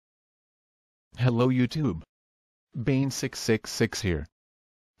Hello YouTube. Bane666 here.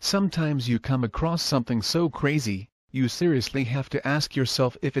 Sometimes you come across something so crazy, you seriously have to ask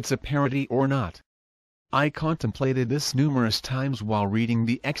yourself if it's a parody or not. I contemplated this numerous times while reading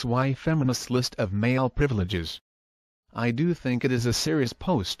the XY feminist list of male privileges. I do think it is a serious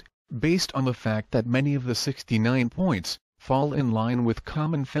post, based on the fact that many of the 69 points fall in line with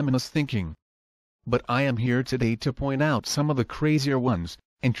common feminist thinking. But I am here today to point out some of the crazier ones,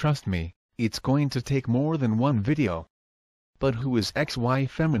 and trust me, it's going to take more than one video. But who is XY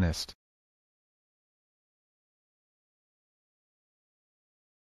feminist?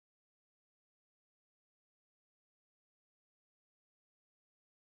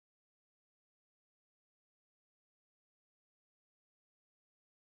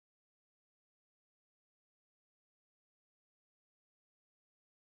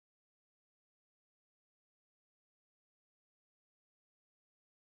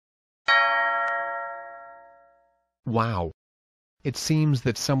 Wow. It seems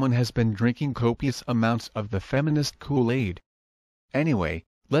that someone has been drinking copious amounts of the feminist Kool-Aid. Anyway,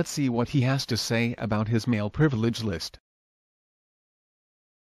 let's see what he has to say about his male privilege list.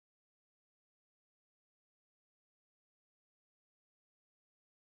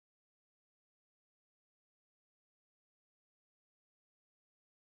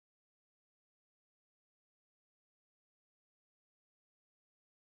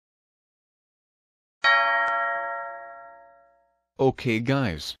 Okay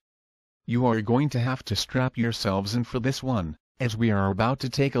guys. You are going to have to strap yourselves in for this one, as we are about to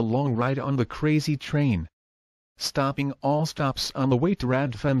take a long ride on the crazy train. Stopping all stops on the way to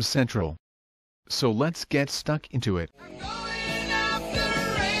Radfem Central. So let's get stuck into it.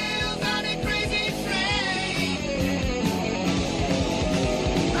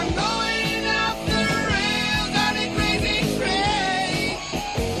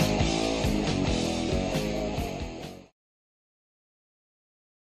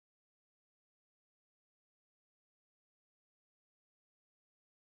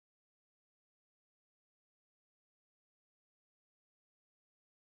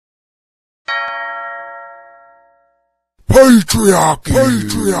 Patriarchy,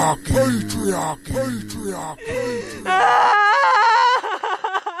 patriarchy, patriarchy, patriarchy.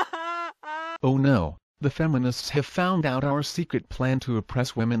 Oh no, the feminists have found out our secret plan to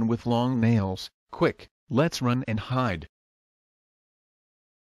oppress women with long nails. Quick, let's run and hide.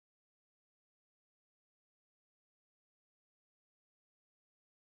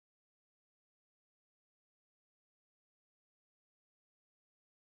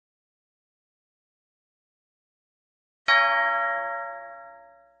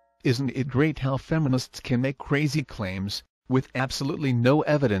 Isn't it great how feminists can make crazy claims, with absolutely no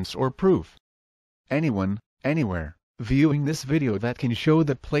evidence or proof? Anyone, anywhere, viewing this video that can show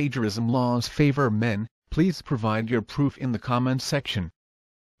that plagiarism laws favor men, please provide your proof in the comment section.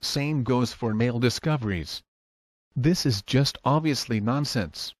 Same goes for male discoveries. This is just obviously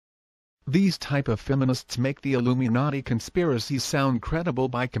nonsense. These type of feminists make the Illuminati conspiracies sound credible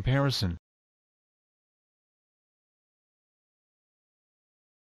by comparison.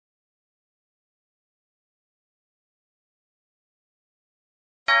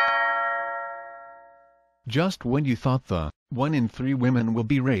 Just when you thought the 1 in 3 women will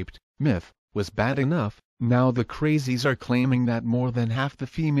be raped myth was bad enough, now the crazies are claiming that more than half the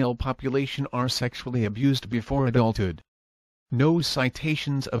female population are sexually abused before adulthood. No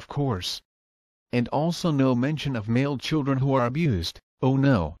citations of course. And also no mention of male children who are abused. Oh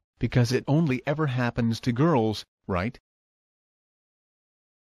no, because it only ever happens to girls, right?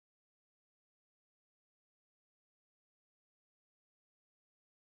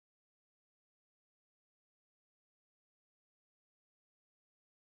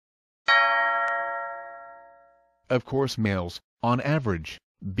 Of course males, on average,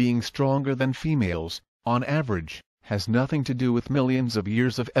 being stronger than females, on average, has nothing to do with millions of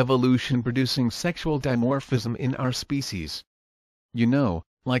years of evolution producing sexual dimorphism in our species. You know,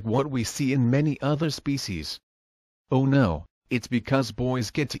 like what we see in many other species. Oh no, it's because boys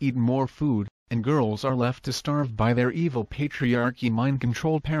get to eat more food, and girls are left to starve by their evil patriarchy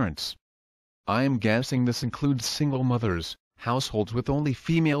mind-controlled parents. I'm guessing this includes single mothers, households with only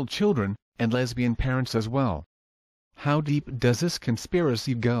female children, and lesbian parents as well. How deep does this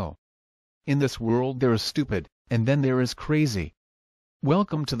conspiracy go? In this world there is stupid, and then there is crazy.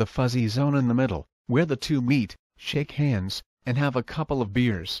 Welcome to the fuzzy zone in the middle, where the two meet, shake hands, and have a couple of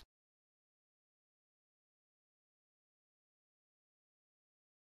beers.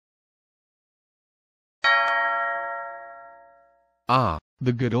 Ah,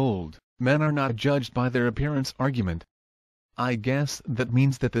 the good old, men are not judged by their appearance argument. I guess that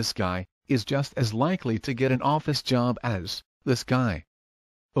means that this guy, is just as likely to get an office job as this guy.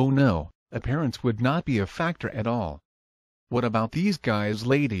 Oh no, appearance would not be a factor at all. What about these guys,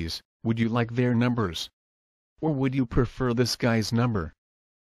 ladies? Would you like their numbers? Or would you prefer this guy's number?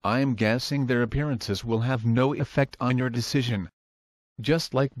 I'm guessing their appearances will have no effect on your decision.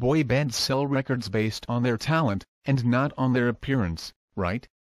 Just like boy bands sell records based on their talent, and not on their appearance, right?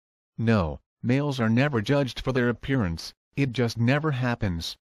 No, males are never judged for their appearance, it just never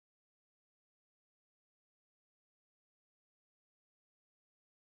happens.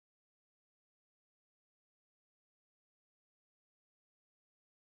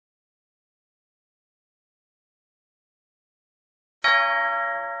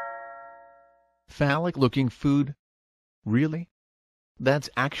 Phallic-looking food? Really? That's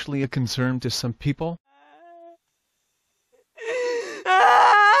actually a concern to some people?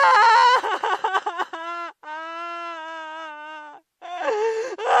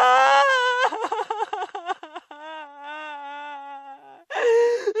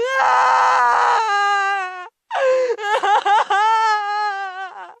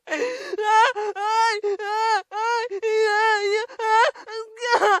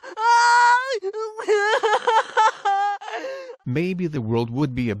 Maybe the world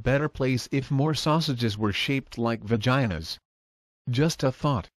would be a better place if more sausages were shaped like vaginas. Just a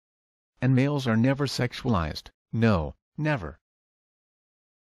thought. And males are never sexualized, no, never.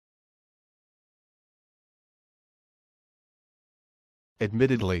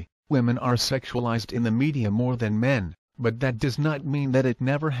 Admittedly, women are sexualized in the media more than men, but that does not mean that it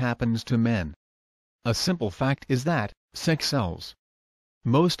never happens to men. A simple fact is that sex sells.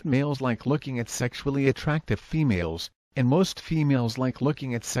 Most males like looking at sexually attractive females, and most females like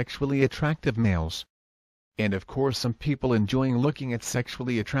looking at sexually attractive males. And of course some people enjoying looking at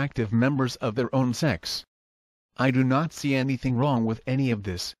sexually attractive members of their own sex. I do not see anything wrong with any of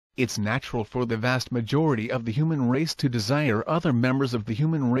this. It's natural for the vast majority of the human race to desire other members of the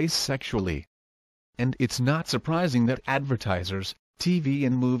human race sexually. And it's not surprising that advertisers, TV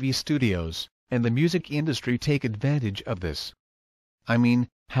and movie studios, and the music industry take advantage of this. I mean,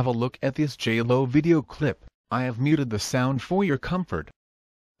 have a look at this J-Lo video clip. I have muted the sound for your comfort.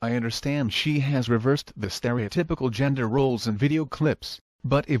 I understand she has reversed the stereotypical gender roles in video clips,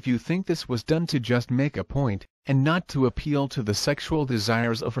 but if you think this was done to just make a point, and not to appeal to the sexual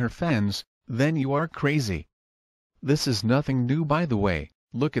desires of her fans, then you are crazy. This is nothing new, by the way.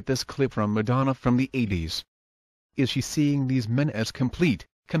 Look at this clip from Madonna from the 80s. Is she seeing these men as complete,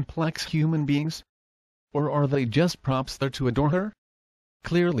 complex human beings? Or are they just props there to adore her?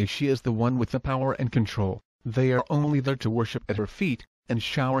 Clearly she is the one with the power and control. They are only there to worship at her feet, and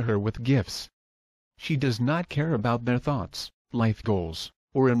shower her with gifts. She does not care about their thoughts, life goals,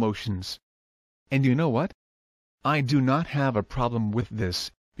 or emotions. And you know what? I do not have a problem with this,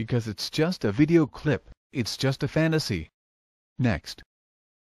 because it's just a video clip, it's just a fantasy. Next.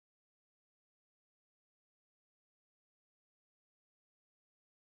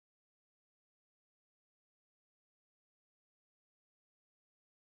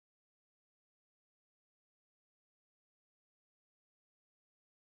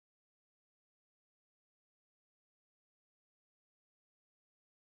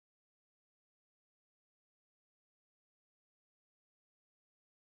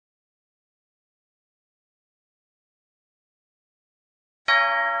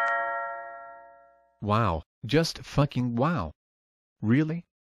 Wow, just fucking wow. Really?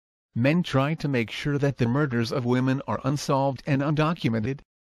 Men try to make sure that the murders of women are unsolved and undocumented?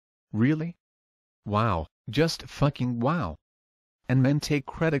 Really? Wow, just fucking wow. And men take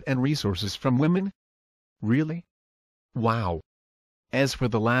credit and resources from women? Really? Wow. As for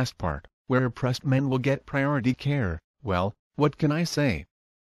the last part, where oppressed men will get priority care, well, what can I say?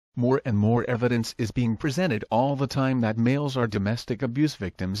 More and more evidence is being presented all the time that males are domestic abuse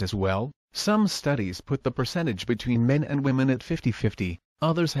victims as well. Some studies put the percentage between men and women at 50-50,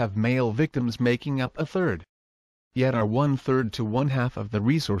 others have male victims making up a third. Yet are 1/3 to 1/2 of the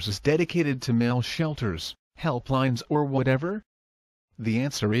resources dedicated to male shelters, helplines or whatever? The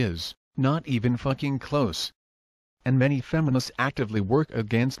answer is, not even fucking close. And many feminists actively work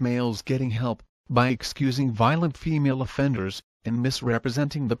against males getting help, by excusing violent female offenders, and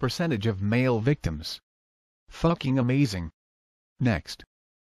misrepresenting the percentage of male victims. Fucking amazing. Next.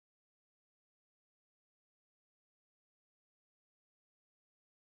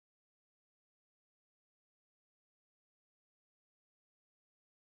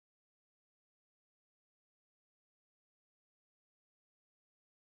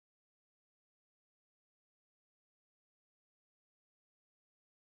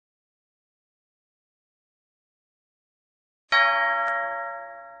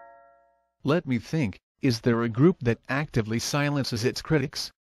 Let me think, is there a group that actively silences its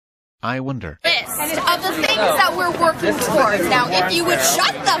critics? I wonder. Of the things that we're working towards. Now, if you would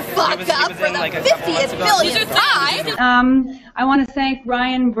shut the fuck up for the 50th millionth time. I want to thank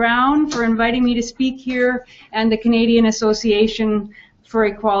Ryan Brown for inviting me to speak here and the Canadian Association for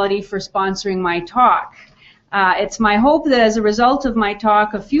Equality for sponsoring my talk. It's my hope that as a result of my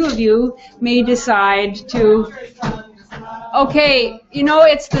talk, a few of you may decide to, okay, you know,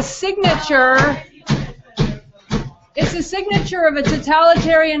 it's the signature of a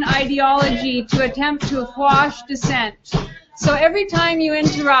totalitarian ideology to attempt to quash dissent. So every time you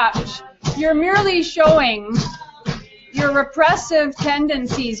interrupt, you're merely showing your repressive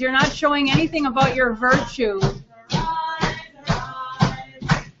tendencies. You're not showing anything about your virtue.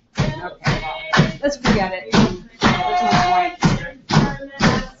 Okay, let's forget it.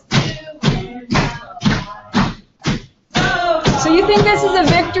 So you think this is a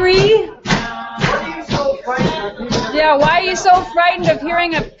victory? Yeah, why are you so frightened of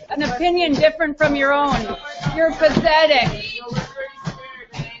hearing an opinion different from your own? You're pathetic.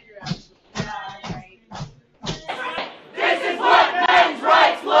 This is what men's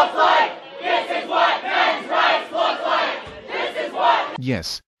rights look like! This is what men's rights look like! This is what...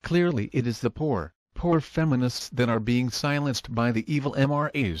 Yes, clearly it is the poor feminists that are being silenced by the evil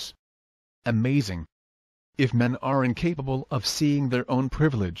MRAs. Amazing. If men are incapable of seeing their own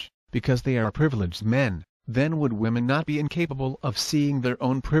privilege, because they are privileged men, then would women not be incapable of seeing their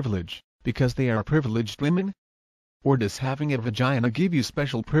own privilege, because they are privileged women? Or does having a vagina give you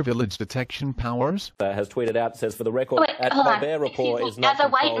special privilege detection powers? Has tweeted out, says, for the record, Colbert Report is not as a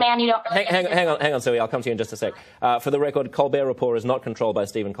white man, you don't... Hang on, Zoe, I'll come to you in just a sec. For the record, Colbert Report is not controlled by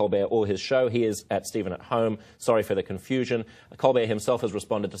Stephen Colbert or his show. He is at Stephen at Home. Sorry for the confusion. Colbert himself has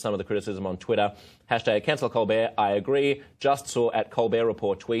responded to some of the criticism on Twitter. Hashtag cancel Colbert. I agree. Just saw at Colbert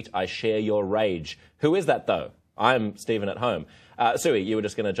Report tweet, I share your rage. Who is that, though? I'm Stephen at Home. Sui, you were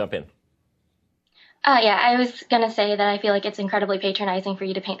just going to jump in. Yeah, I was going to say that I feel like it's incredibly patronizing for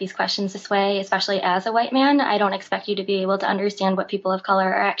you to paint these questions this way, especially as a white man. I don't expect you to be able to understand what people of color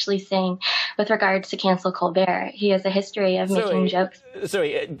are actually saying with regards to cancel Colbert. He has a history of making jokes.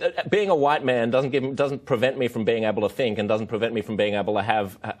 Sorry, being a white man doesn't prevent me from being able to think and doesn't prevent me from being able to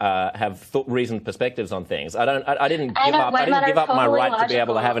have reasoned perspectives on things. I didn't give up my right to be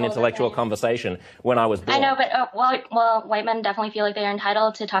able to have an intellectual conversation when I was born. I know, but well, white men definitely feel like they're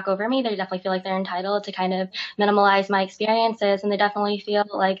entitled to talk over me. They definitely feel like they're entitled to kind of minimalize my experiences, and they definitely feel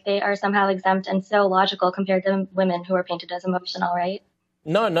like they are somehow exempt and so logical compared to women who are painted as emotional, right?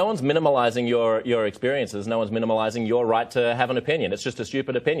 No one's minimalizing your experiences. No one's minimalizing your right to have an opinion. It's just a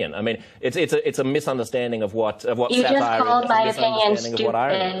stupid opinion. I mean, it's a misunderstanding of what satire is. You just called my opinion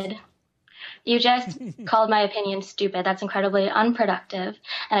stupid. You just called my opinion stupid. That's incredibly unproductive,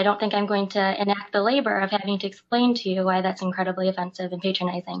 and I don't think I'm going to enact the labor of having to explain to you why that's incredibly offensive and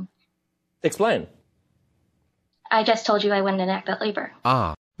patronizing. Explain. I just told you I wouldn't enact that labor.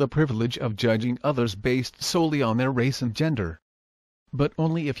 The privilege of judging others based solely on their race and gender. But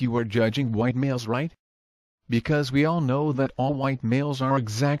only if you are judging white males, right? Because we all know that all white males are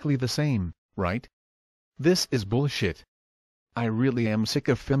exactly the same, right? This is bullshit. I really am sick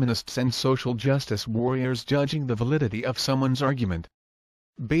of feminists and social justice warriors judging the validity of someone's argument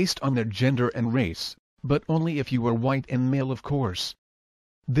based on their gender and race, but only if you are white and male, of course.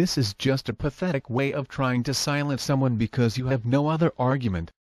 This is just a pathetic way of trying to silence someone because you have no other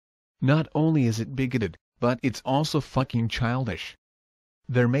argument. Not only is it bigoted, but it's also fucking childish.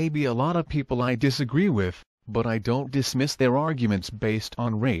 There may be a lot of people I disagree with, but I don't dismiss their arguments based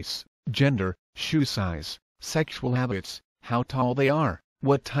on race, gender, shoe size, sexual habits, how tall they are,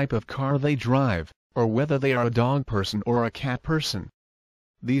 what type of car they drive, or whether they are a dog person or a cat person.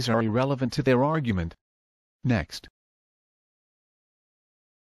 These are irrelevant to their argument. Next.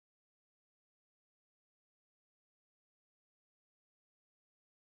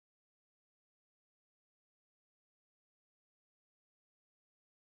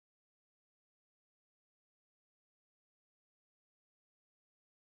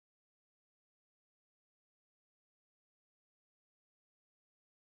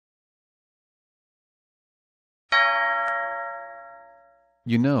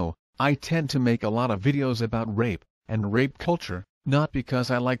 You know, I tend to make a lot of videos about rape and rape culture, not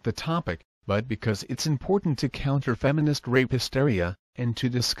because I like the topic, but because it's important to counter feminist rape hysteria, and to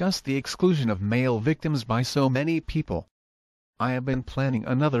discuss the exclusion of male victims by so many people. I have been planning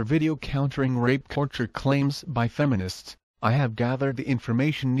another video countering rape culture claims by feminists. I have gathered the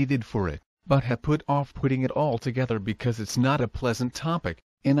information needed for it, but have put off putting it all together because it's not a pleasant topic,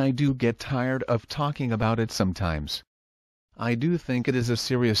 and I do get tired of talking about it sometimes. I do think it is a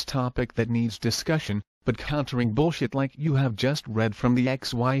serious topic that needs discussion, but countering bullshit like you have just read from the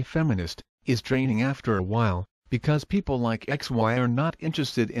XY feminist is draining after a while, because people like XY are not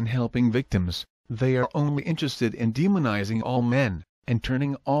interested in helping victims, they are only interested in demonizing all men, and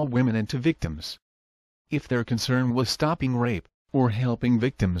turning all women into victims. If their concern was stopping rape, or helping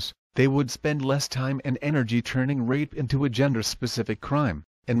victims, they would spend less time and energy turning rape into a gender-specific crime,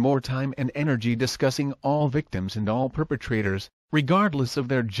 and more time and energy discussing all victims and all perpetrators, regardless of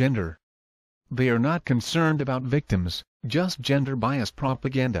their gender. They are not concerned about victims, just gender-biased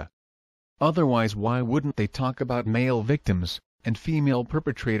propaganda. Otherwise, why wouldn't they talk about male victims and female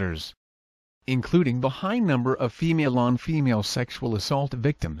perpetrators, including the high number of female-on-female sexual assault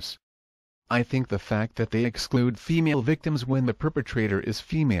victims? I think the fact that they exclude female victims when the perpetrator is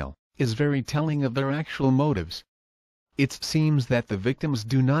female is very telling of their actual motives. It seems that the victims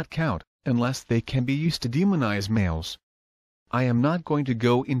do not count unless they can be used to demonize males. I am not going to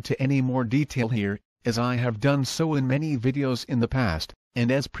go into any more detail here, as I have done so in many videos in the past,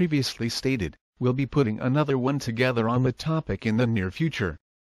 and as previously stated, we'll be putting another one together on the topic in the near future.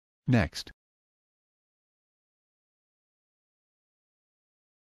 Next.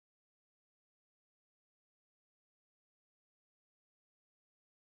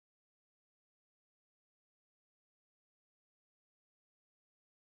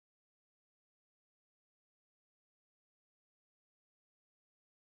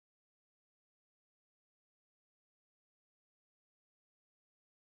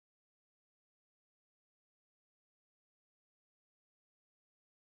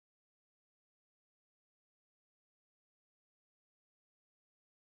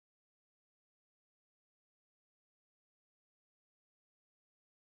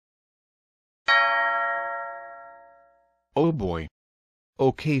 Oh boy.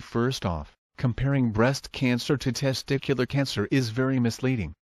 Okay, first off, comparing breast cancer to testicular cancer is very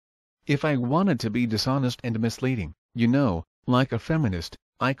misleading. If I wanted to be dishonest and misleading, like a feminist,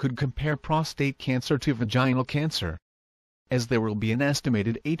 I could compare prostate cancer to vaginal cancer. As there will be an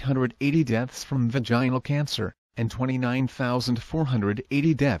estimated 880 deaths from vaginal cancer, and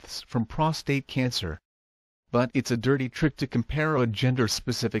 29,480 deaths from prostate cancer. But it's a dirty trick to compare a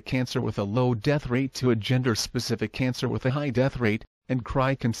gender-specific cancer with a low death rate to a gender-specific cancer with a high death rate, and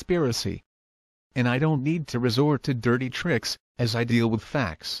cry conspiracy. And I don't need to resort to dirty tricks, as I deal with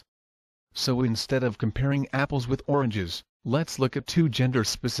facts. So instead of comparing apples with oranges, let's look at two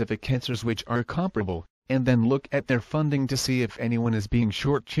gender-specific cancers which are comparable, and then look at their funding to see if anyone is being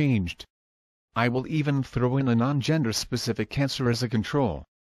shortchanged. I will even throw in a non-gender-specific cancer as a control.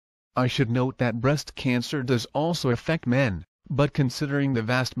 I should note that breast cancer does also affect men, but considering the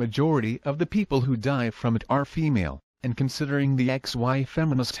vast majority of the people who die from it are female, and considering the XY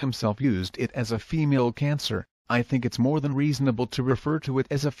feminist himself used it as a female cancer, I think it's more than reasonable to refer to it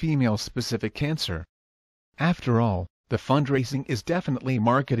as a female-specific cancer. After all, the fundraising is definitely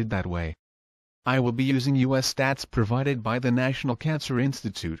marketed that way. I will be using US stats provided by the National Cancer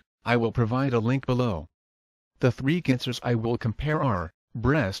Institute. I will provide a link below. The three cancers I will compare are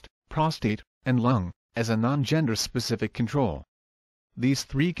breast, prostate, and lung, as a non-gender specific control. These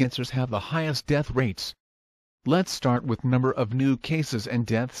three cancers have the highest death rates. Let's start with number of new cases and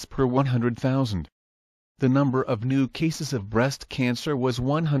deaths per 100,000. The number of new cases of breast cancer was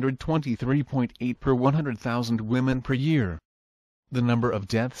 123.8 per 100,000 women per year. The number of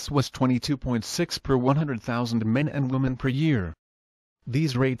deaths was 22.6 per 100,000 men and women per year.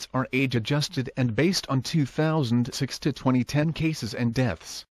 These rates are age-adjusted and based on 2006 to 2010 cases and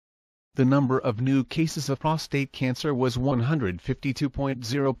deaths. The number of new cases of prostate cancer was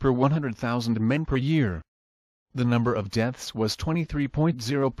 152.0 per 100,000 men per year. The number of deaths was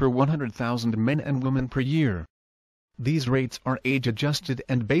 23.0 per 100,000 men and women per year. These rates are age-adjusted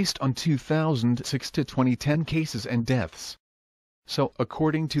and based on 2006 to 2010 cases and deaths. So,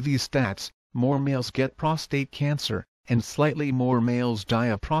 according to these stats, more males get prostate cancer, and slightly more males die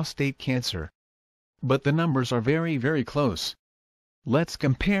of prostate cancer. But the numbers are very, very close. Let's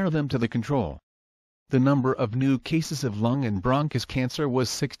compare them to the control. The number of new cases of lung and bronchus cancer was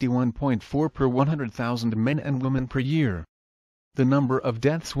 61.4 per 100,000 men and women per year. The number of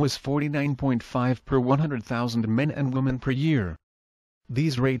deaths was 49.5 per 100,000 men and women per year.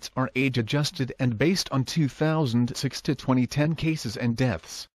 These rates are age-adjusted and based on 2006 to 2010 cases and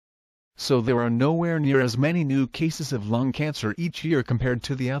deaths. So there are nowhere near as many new cases of lung cancer each year compared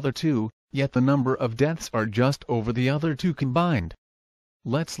to the other two, yet the number of deaths are just over the other two combined.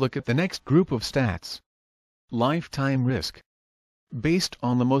 Let's look at the next group of stats. Lifetime risk. Based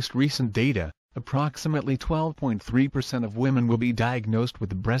on the most recent data, approximately 12.3% of women will be diagnosed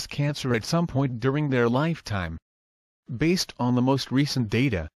with breast cancer at some point during their lifetime. Based on the most recent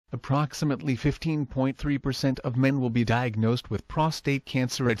data, approximately 15.3% of men will be diagnosed with prostate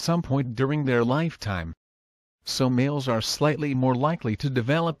cancer at some point during their lifetime. So males are slightly more likely to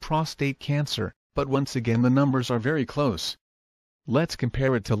develop prostate cancer, but once again the numbers are very close. Let's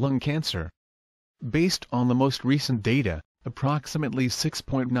compare it to lung cancer. Based on the most recent data, approximately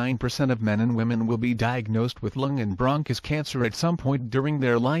 6.9% of men and women will be diagnosed with lung and bronchus cancer at some point during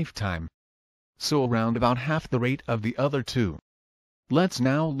their lifetime. So around about half the rate of the other two. Let's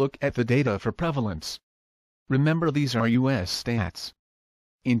now look at the data for prevalence. Remember, these are US stats.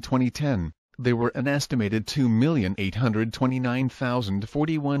 In 2010, there were an estimated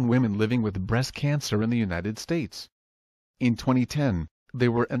 2,829,041 women living with breast cancer in the United States. In 2010,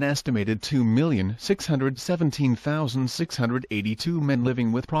 there were an estimated 2,617,682 men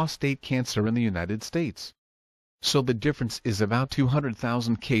living with prostate cancer in the United States. So the difference is about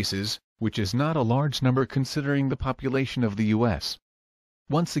 200,000 cases, which is not a large number considering the population of the U.S.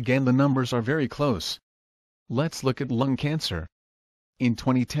 Once again the numbers are very close. Let's look at lung cancer. In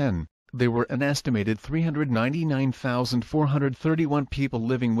 2010, there were an estimated 399,431 people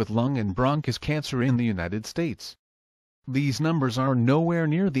living with lung and bronchus cancer in the United States. These numbers are nowhere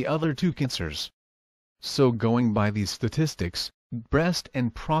near the other two cancers. So going by these statistics, breast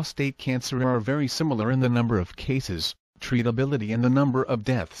and prostate cancer are very similar in the number of cases, treatability and the number of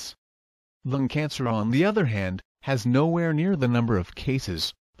deaths. Lung cancer, on the other hand, has nowhere near the number of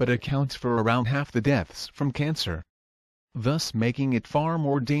cases, but accounts for around half the deaths from cancer, thus making it far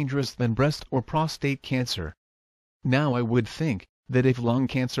more dangerous than breast or prostate cancer. Now I would think that if lung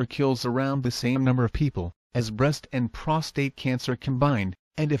cancer kills around the same number of people as breast and prostate cancer combined,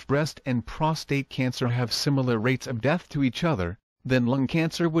 and if breast and prostate cancer have similar rates of death to each other, then lung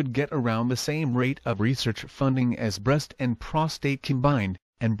cancer would get around the same rate of research funding as breast and prostate combined,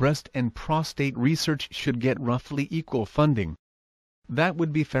 and breast and prostate research should get roughly equal funding. That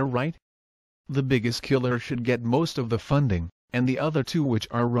would be fair, right? The biggest killer should get most of the funding, and the other two, which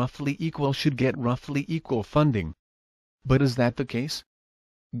are roughly equal, should get roughly equal funding. But is that the case?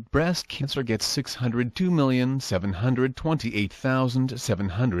 Breast cancer gets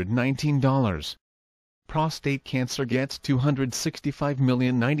 $602,728,719. Prostate cancer gets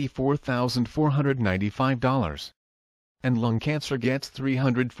 $265,094,495. And lung cancer gets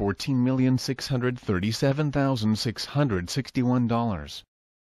 $314,637,661.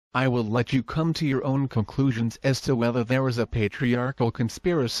 I will let you come to your own conclusions as to whether there is a patriarchal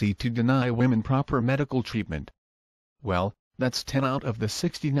conspiracy to deny women proper medical treatment. Well, that's 10 out of the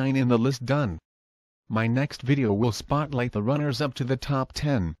 69 in the list done. My next video will spotlight the runners-up to the top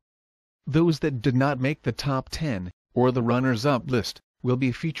 10. Those that did not make the top 10, or the runners-up list, will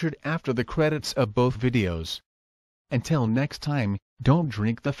be featured after the credits of both videos. Until next time, don't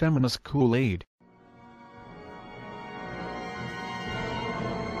drink the feminist Kool-Aid.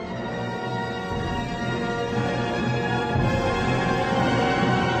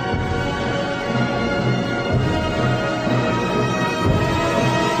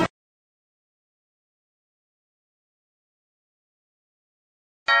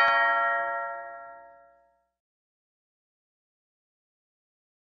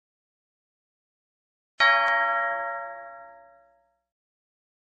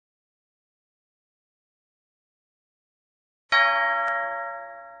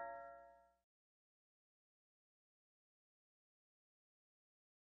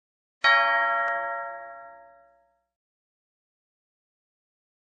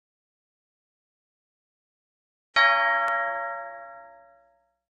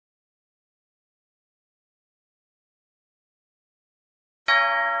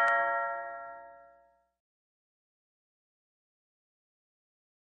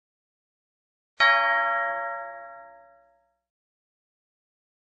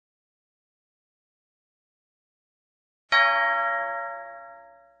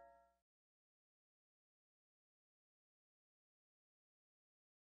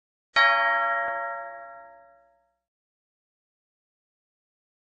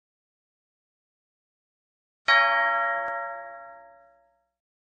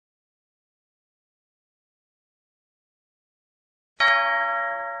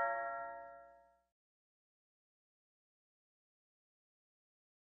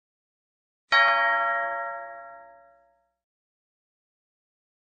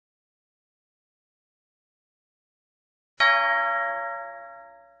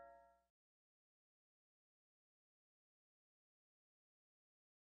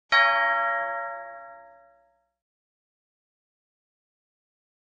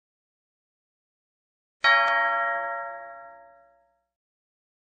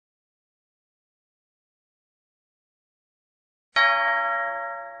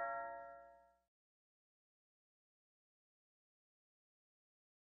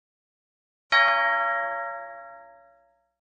 you.